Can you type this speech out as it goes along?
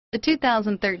The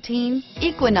 2013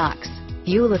 Equinox.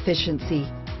 Fuel efficiency,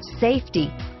 safety,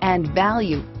 and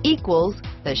value equals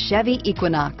the Chevy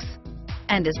Equinox,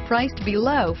 and is priced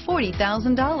below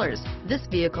 $40,000. This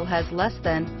vehicle has less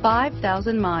than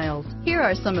 5,000 miles. Here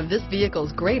are some of this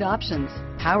vehicle's great options: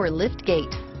 power lift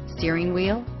gate, steering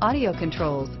wheel audio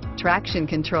controls, traction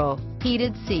control,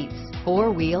 heated seats,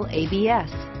 four-wheel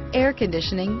ABS, air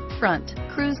conditioning, front,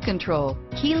 cruise control,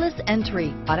 keyless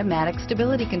entry, automatic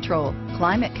stability control,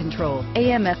 climate control,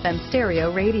 AM/FM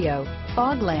stereo radio,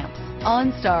 fog lamps,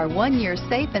 OnStar 1-year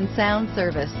safe and sound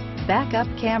service, backup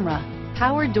camera,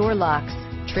 power door locks,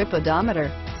 trip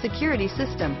odometer, security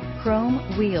system, chrome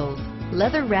wheels,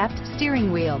 leather-wrapped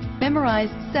steering wheel,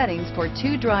 memorized settings for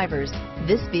 2 drivers.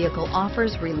 This vehicle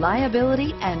offers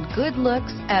reliability and good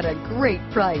looks at a great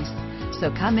price.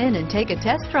 So come in and take a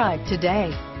test drive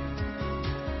today.